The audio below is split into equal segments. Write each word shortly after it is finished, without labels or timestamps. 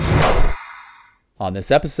On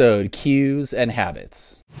this episode, cues and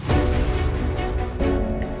habits.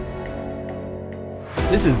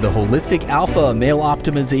 This is the Holistic Alpha Male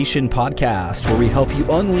Optimization Podcast, where we help you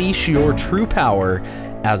unleash your true power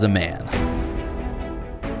as a man.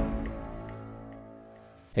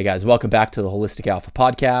 Hey guys, welcome back to the Holistic Alpha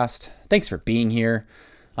Podcast. Thanks for being here.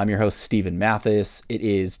 I'm your host, Steven Mathis. It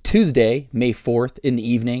is Tuesday, May 4th in the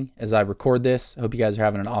evening as I record this. I hope you guys are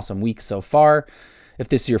having an awesome week so far. If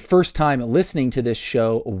this is your first time listening to this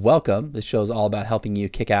show, welcome. This show is all about helping you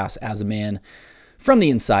kick ass as a man from the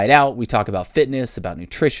inside out. We talk about fitness, about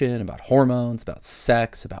nutrition, about hormones, about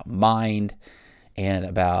sex, about mind, and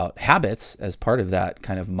about habits as part of that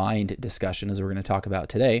kind of mind discussion, as we're going to talk about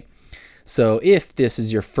today. So if this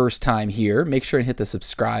is your first time here, make sure and hit the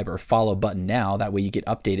subscribe or follow button now. That way you get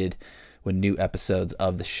updated when new episodes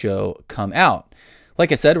of the show come out.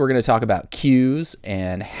 Like I said, we're going to talk about cues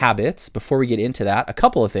and habits. Before we get into that, a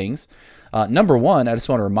couple of things. Number one, I just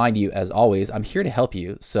want to remind you, as always, I'm here to help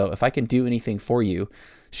you. So if I can do anything for you,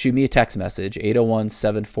 shoot me a text message,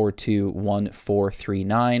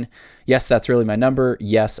 801-742-1439. Yes, that's really my number.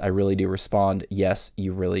 Yes, I really do respond. Yes,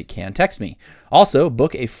 you really can text me. Also,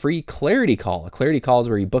 book a free clarity call. A clarity call is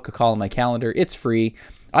where you book a call on my calendar. It's free.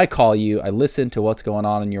 I call you. I listen to what's going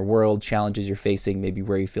on in your world, challenges you're facing, maybe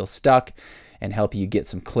where you feel stuck, and help you get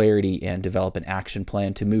some clarity and develop an action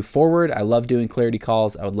plan to move forward. I love doing clarity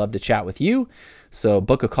calls. I would love to chat with you. So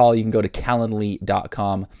book a call. You can go to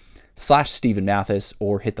calendly.com/Steven Mathis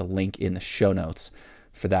or hit the link in the show notes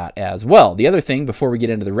for that as well. The other thing, before we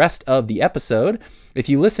get into the rest of the episode, if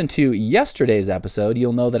you listen to yesterday's episode,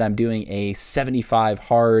 you'll know that I'm doing a 75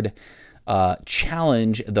 hard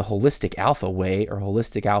challenge the Holistic Alpha way or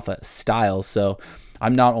Holistic Alpha style. So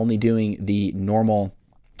I'm not only doing the normal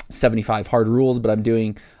 75 hard rules, but I'm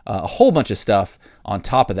doing a whole bunch of stuff on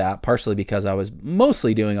top of that, partially because I was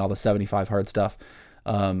mostly doing all the 75 hard stuff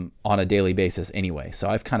on a daily basis anyway. So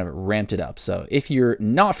I've kind of ramped it up. So if you're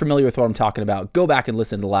not familiar with what I'm talking about, go back and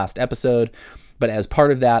listen to the last episode. But as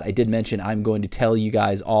part of that, I did mention I'm going to tell you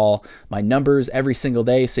guys all my numbers every single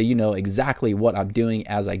day so you know exactly what I'm doing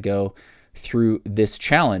as I go through this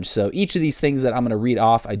challenge. So each of these things that I'm going to read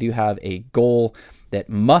off, I do have a goal that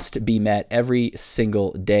must be met every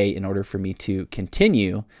single day in order for me to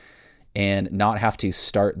continue and not have to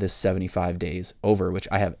start this 75 days over, which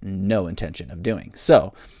I have no intention of doing.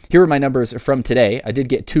 So here are my numbers from today. I did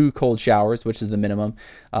get 2 cold showers, which is the minimum.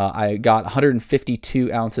 I got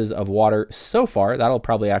 152 ounces of water so far. That'll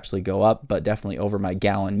probably actually go up, but definitely over my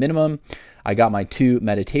gallon minimum. I got my 2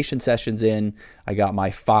 meditation sessions in. I got my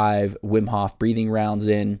 5 Wim Hof breathing rounds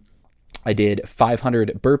in. I did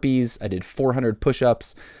 500 burpees. I did 400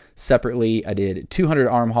 push-ups separately. I did 200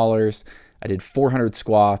 arm haulers. I did 400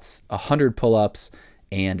 squats, 100 pull-ups,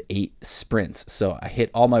 and 8 sprints. So I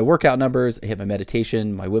hit all my workout numbers. I hit my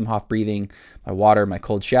meditation, my Wim Hof breathing, my water, my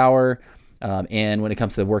cold shower. And when it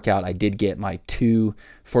comes to the workout, I did get my 2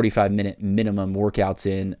 45-minute minimum workouts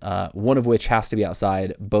in, one of which has to be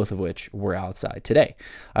outside, both of which were outside today.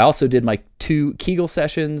 I also did my 2 Kegel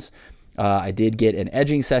sessions. I did get an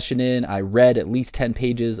edging session in. I read at least 10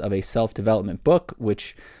 pages of a self-development book,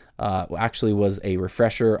 which actually was a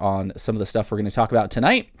refresher on some of the stuff we're going to talk about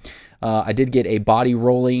tonight. I did get a body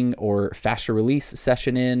rolling or fascia release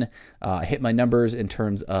session in. I hit my numbers in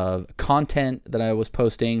terms of content that I was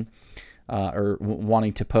posting or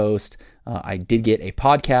wanting to post. I did get a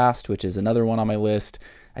podcast, which is another one on my list.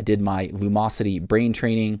 I did my Lumosity brain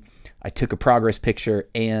training. I took a progress picture,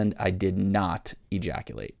 and I did not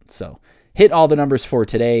ejaculate. So hit all the numbers for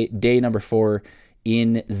today, day number 4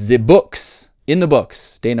 in the books. In the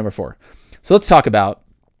books, day number 4. So let's talk about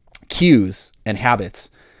cues and habits.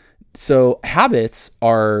 So habits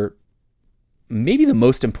are maybe the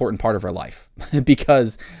most important part of our life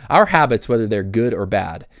because our habits, whether they're good or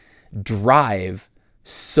bad, drive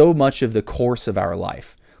so much of the course of our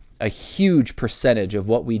life. A huge percentage of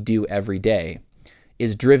what we do every day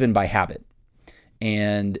is driven by habit.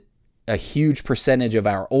 And a huge percentage of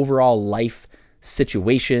our overall life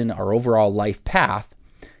situation, our overall life path,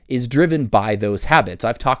 is driven by those habits.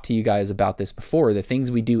 I've talked to you guys about this before. The things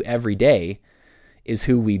we do every day is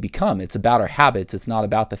who we become. It's about our habits. It's not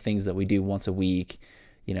about the things that we do once a week,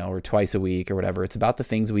 or twice a week or whatever. It's about the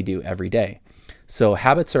things we do every day. So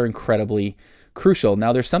habits are incredibly crucial.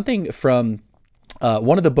 Now, there's something from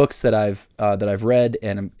one of the books that I've read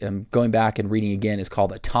and I'm going back and reading again is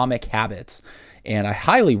called Atomic Habits. And I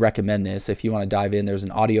highly recommend this if you want to dive in. There's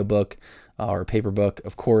an audiobook or a paper book,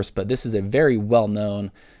 of course, but this is a very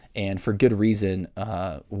well-known and for good reason,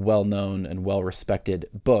 well-known and well-respected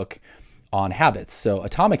book on habits. So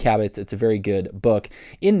Atomic Habits, it's a very good book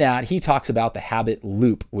in that he talks about the habit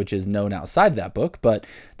loop, which is known outside that book. But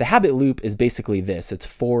the habit loop is basically this. It's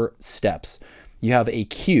 4 steps. You have a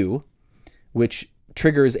cue, which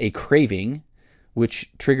triggers a craving, which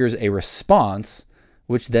triggers a response,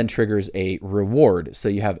 which then triggers a reward. So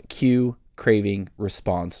you have cue, craving,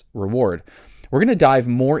 response, reward. We're going to dive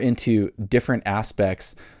more into different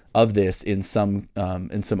aspects of this in some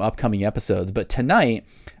upcoming episodes. But tonight,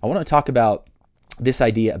 I want to talk about this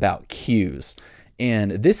idea about cues.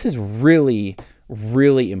 And this is really,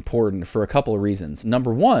 really important for a couple of reasons.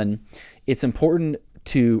 Number one, it's important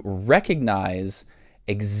to recognize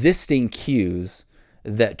existing cues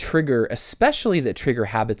that trigger, especially that trigger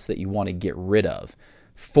habits that you want to get rid of.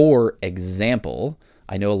 For example,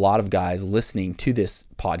 I know a lot of guys listening to this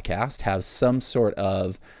podcast have some sort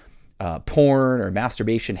of porn or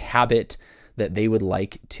masturbation habit that they would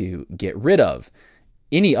like to get rid of.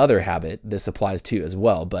 Any other habit this applies to as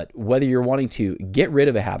well, but whether you're wanting to get rid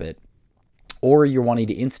of a habit or you're wanting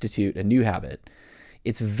to institute a new habit,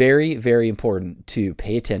 it's very, very important to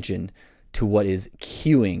pay attention to what is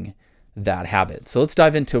cueing that habit. So let's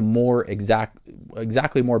dive into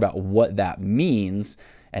exactly more about what that means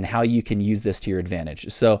and how you can use this to your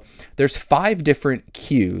advantage. So there's 5 different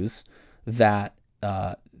cues that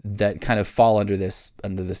kind of fall under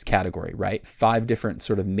this category, right? 5 different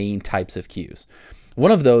sort of main types of cues.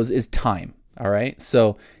 One of those is time, all right?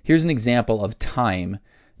 So here's an example of time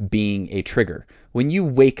being a trigger. When you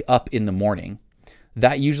wake up in the morning,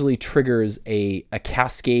 that usually triggers a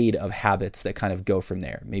cascade of habits that kind of go from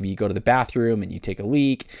there. Maybe you go to the bathroom and you take a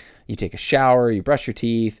leak, you take a shower, you brush your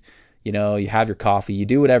teeth, you have your coffee, you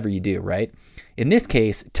do whatever you do, right? In this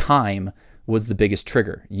case, time was the biggest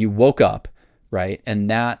trigger. You woke up, right? And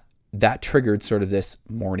that triggered sort of this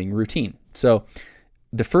morning routine. So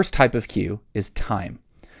the first type of cue is time.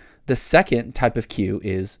 The second type of cue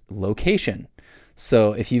is location.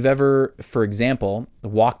 So if you've ever, for example,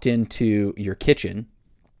 walked into your kitchen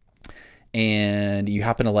and you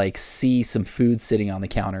happen to see some food sitting on the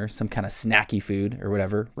counter, some kind of snacky food or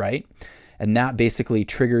whatever, right? And that basically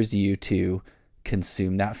triggers you to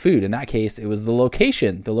consume that food. In that case, it was the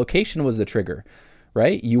location. The location was the trigger,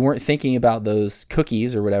 right? You weren't thinking about those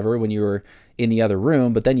cookies or whatever when you were in the other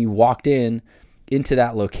room, but then you walked into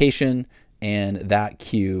that location and that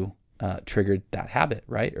cue triggered that habit,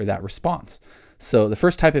 right? Or that response. So the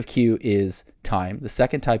first type of cue is time. The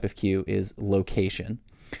second type of cue is location.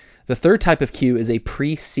 The third type of cue is a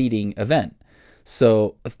preceding event.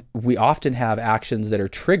 So we often have actions that are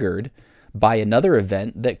triggered by another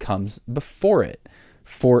event that comes before it.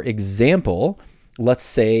 For example, let's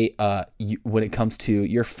say when it comes to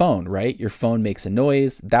your phone, right? Your phone makes a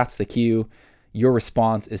noise. That's the cue. Your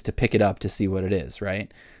response is to pick it up to see what it is,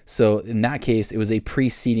 right? So in that case, it was a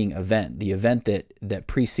preceding event. The event that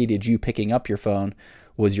preceded you picking up your phone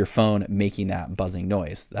was your phone making that buzzing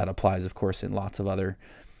noise. That applies, of course, in lots of other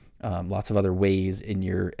ways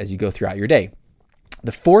as you go throughout your day.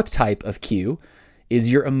 The fourth type of cue is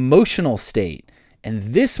your emotional state. And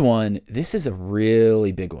this is a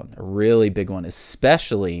really big one,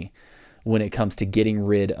 especially when it comes to getting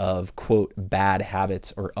rid of, quote, bad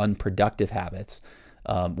habits or unproductive habits,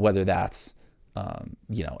 whether that's,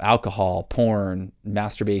 alcohol, porn,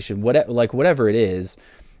 masturbation, whatever it is,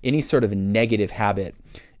 any sort of negative habit,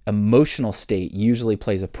 emotional state usually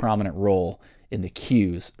plays a prominent role in the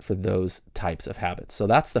cues for those types of habits. So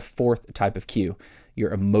that's the fourth type of cue,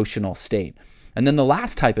 your emotional state. And then the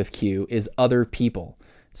last type of cue is other people.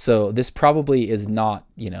 So this probably is not,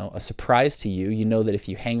 a surprise to you. You know that if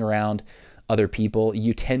you hang around other people,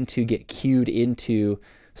 you tend to get cued into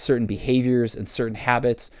certain behaviors and certain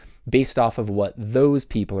habits based off of what those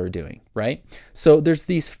people are doing, right? So there's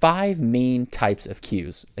these 5 main types of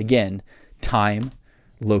cues. Again, time,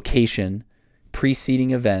 location,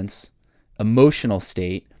 preceding events, emotional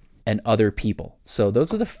state, and other people. So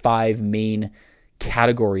those are the 5 main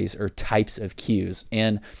categories or types of cues.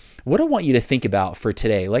 And what I want you to think about for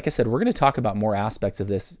today, like I said, we're going to talk about more aspects of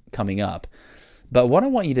this coming up. But what I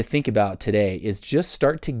want you to think about today is just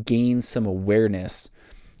start to gain some awareness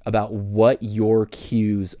about what your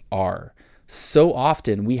cues are. So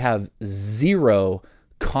often we have zero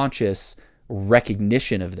conscious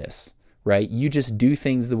recognition of this, right? You just do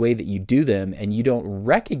things the way that you do them and you don't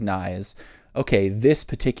recognize, okay, this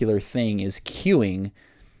particular thing is cueing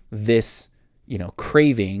this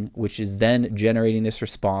craving, which is then generating this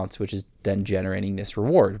response, which is then generating this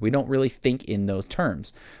reward. We don't really think in those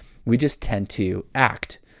terms. We just tend to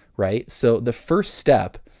act, right? So the first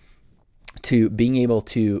step to being able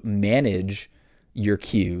to manage your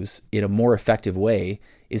cues in a more effective way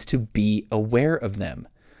is to be aware of them.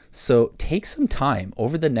 So take some time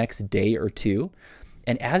over the next day or two.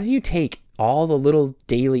 And as you take all the little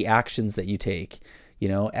daily actions that you take,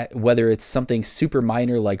 whether it's something super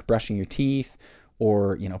minor like brushing your teeth,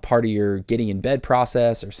 or, part of your getting in bed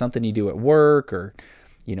process, or something you do at work, or,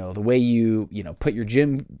 the way you put your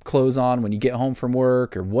gym clothes on when you get home from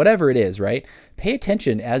work, or whatever it is, right? Pay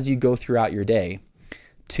attention as you go throughout your day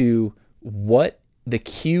to what the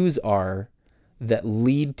cues are that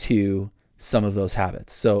lead to some of those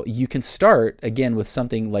habits. So you can start again with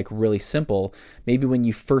something like really simple. Maybe when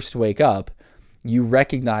you first wake up, you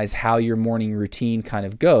recognize how your morning routine kind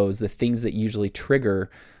of goes, the things that usually trigger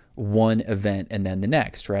one event and then the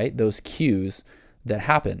next, right? Those cues that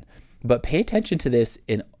happen. But pay attention to this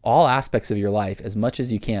in all aspects of your life as much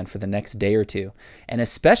as you can for the next day or two. And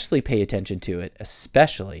especially pay attention to it,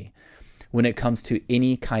 especially when it comes to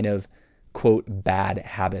any kind of quote bad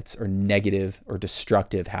habits or negative or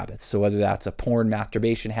destructive habits. So whether that's a porn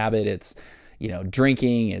masturbation habit, it's,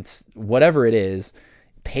 drinking, it's whatever it is,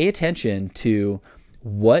 pay attention to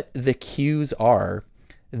what the cues are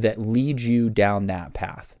that lead you down that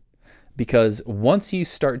path. Because once you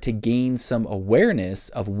start to gain some awareness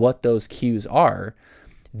of what those cues are,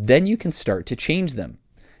 then you can start to change them.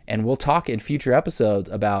 And we'll talk in future episodes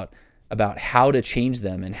about how to change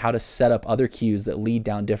them and how to set up other cues that lead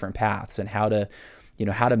down different paths, and how to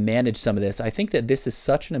manage some of this. I think that this is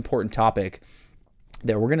such an important topic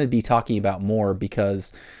that we're going to be talking about more,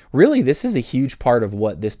 because really this is a huge part of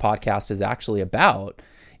what this podcast is actually about,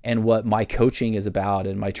 and what my coaching is about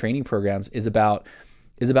and my training programs is about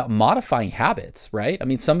modifying habits, right? I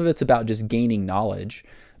mean, some of it's about just gaining knowledge,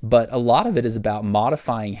 but a lot of it is about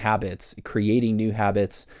modifying habits, creating new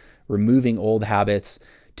habits, removing old habits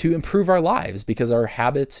to improve our lives, because our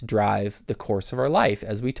habits drive the course of our life,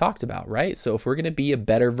 as we talked about, right? So if we're going to be a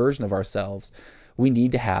better version of ourselves, we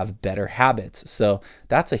need to have better habits. So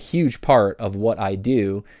that's a huge part of what I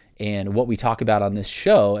do and what we talk about on this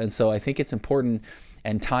show. And so I think it's important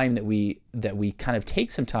and time that we kind of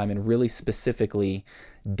take some time and really specifically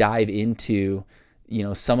dive into,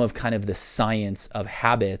 some of kind of the science of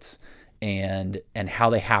habits and how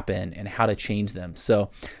they happen and how to change them.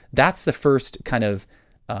 So that's the first kind of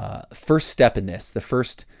first step in this. The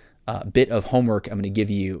first bit of homework I'm going to give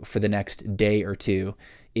you for the next day or two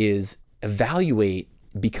is evaluate,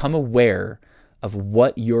 become aware of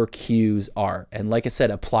what your cues are. And like I said,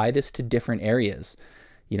 apply this to different areas.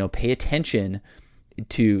 Pay attention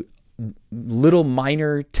to little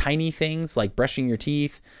minor tiny things like brushing your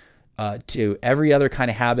teeth, to every other kind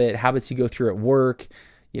of habits you go through at work,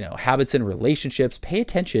 habits in relationships. Pay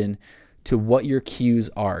attention to what your cues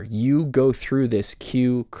are. You go through this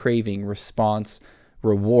cue, craving, response,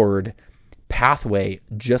 reward pathway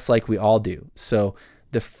just like we all do. So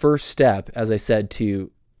the first step, as I said,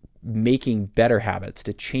 to making better habits,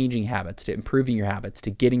 to changing habits, to improving your habits, to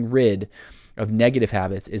getting rid of negative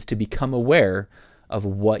habits, is to become aware of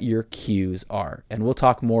what your cues are. And we'll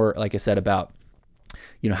talk more, like I said, about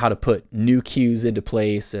how to put new cues into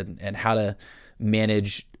place, and how to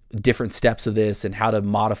manage different steps of this, and how to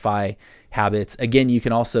modify habits. Again, you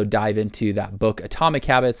can also dive into that book, Atomic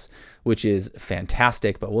Habits, which is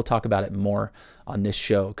fantastic, but we'll talk about it more on this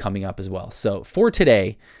show coming up as well. So for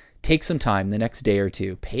today, take some time the next day or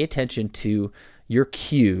two, pay attention to your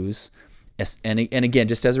cues. And again,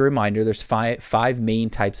 just as a reminder, there's five main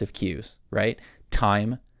types of cues, right?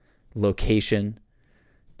 Time, location,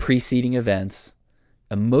 preceding events,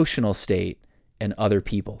 emotional state, and other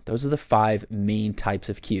people. Those are the 5 main types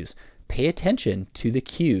of cues. Pay attention to the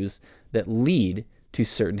cues that lead to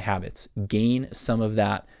certain habits. Gain some of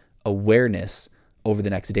that awareness over the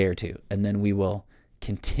next day or two, and then we will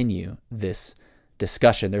continue this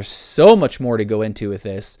discussion. There's so much more to go into with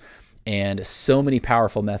this, and so many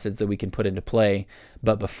powerful methods that we can put into play.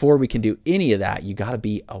 But before we can do any of that, you got to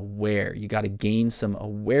be aware. You got to gain some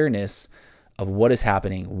awareness of what is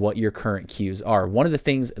happening, what your current cues are. One of the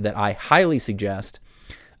things that I highly suggest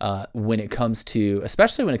when it comes to,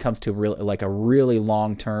 especially when it comes to a really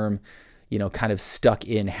long-term, kind of stuck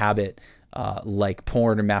in habit, like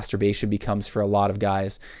porn or masturbation becomes for a lot of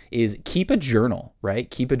guys, is keep a journal, right?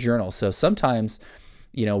 Keep a journal. So sometimes,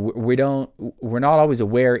 we're not always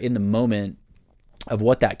aware in the moment of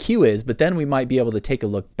what that cue is, but then we might be able to take a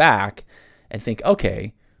look back and think,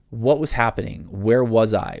 okay, what was happening? Where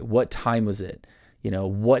was I? What time was it?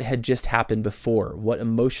 What had just happened before? What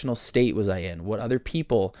emotional state was I in? What other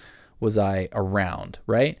people was I around,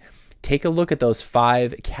 right? Take a look at those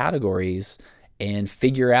 5 categories and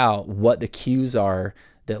figure out what the cues are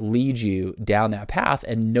that lead you down that path,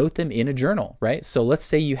 and note them in a journal, right? So let's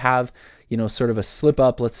say you have, sort of a slip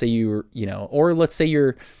up. Let's say or let's say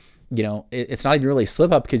you're it's not even really a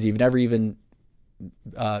slip up because you've never even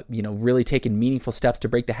really taken meaningful steps to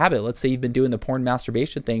break the habit. Let's say you've been doing the porn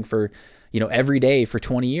masturbation thing for, every day for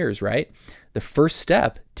 20 years, right? The first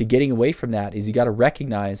step to getting away from that is you got to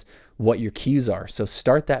recognize what your cues are. So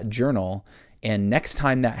start that journal, and next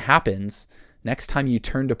time that happens, next time you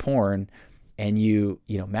turn to porn and you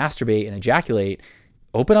masturbate and ejaculate,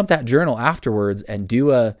 open up that journal afterwards and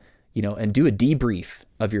do a debrief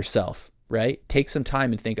of yourself, right? Take some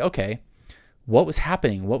time and think, okay, what was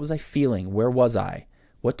happening? What was I feeling? Where was I?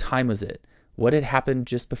 What time was it? What had happened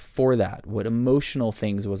just before that? What emotional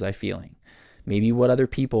things was I feeling? Maybe what other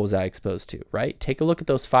people was I exposed to, right? Take a look at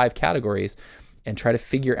those 5 categories and try to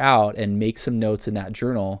figure out and make some notes in that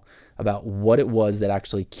journal about what it was that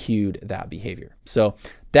actually cued that behavior. So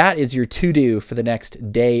that is your to-do for the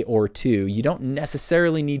next day or two. You don't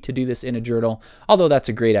necessarily need to do this in a journal, although that's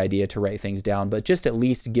a great idea to write things down, but just at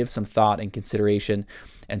least give some thought and consideration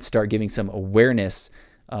and start giving some awareness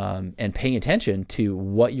and paying attention to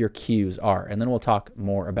what your cues are. And then we'll talk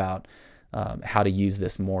more about how to use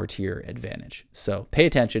this more to your advantage. So pay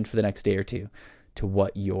attention for the next day or two to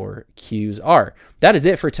what your cues are. That is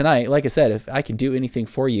it for tonight. Like I said, if I can do anything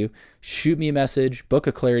for you, shoot me a message, book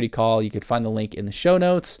a clarity call. You can find the link in the show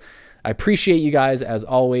notes. I appreciate you guys as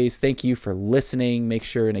always. Thank you for listening. Make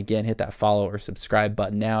sure and again, hit that follow or subscribe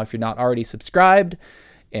button now if you're not already subscribed,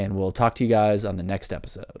 and we'll talk to you guys on the next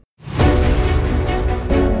episode.